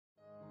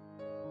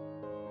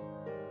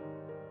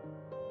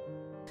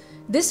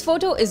This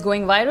photo is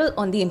going viral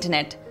on the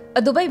internet.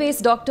 A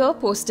Dubai-based doctor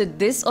posted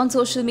this on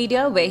social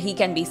media where he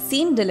can be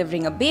seen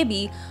delivering a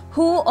baby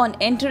who, on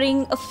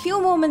entering a few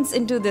moments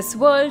into this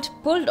world,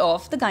 pulled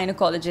off the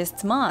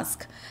gynecologist's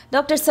mask.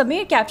 Dr.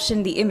 Samir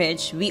captioned the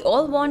image, "We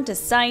all want a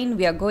sign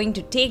we are going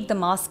to take the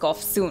mask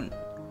off soon."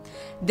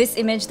 This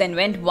image then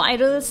went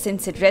viral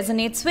since it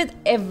resonates with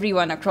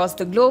everyone across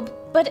the globe,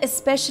 but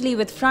especially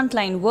with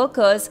frontline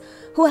workers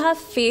who have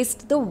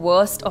faced the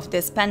worst of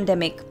this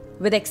pandemic.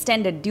 With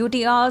extended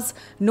duty hours,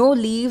 no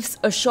leaves,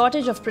 a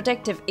shortage of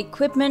protective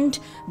equipment,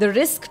 the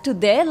risk to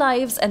their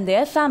lives and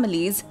their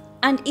families,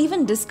 and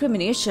even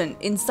discrimination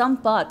in some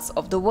parts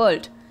of the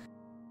world.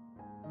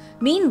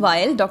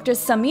 Meanwhile, Dr.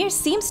 Samir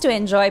seems to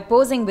enjoy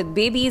posing with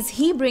babies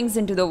he brings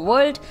into the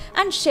world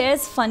and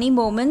shares funny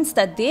moments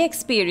that they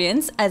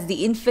experience as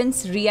the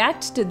infants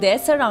react to their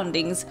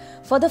surroundings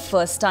for the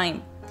first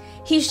time.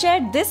 He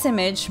shared this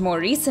image more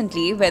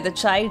recently where the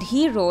child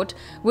he wrote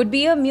would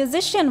be a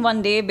musician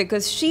one day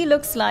because she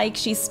looks like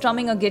she's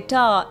strumming a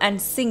guitar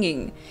and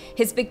singing.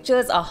 His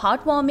pictures are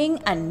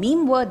heartwarming and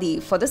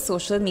meme-worthy for the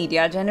social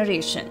media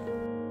generation.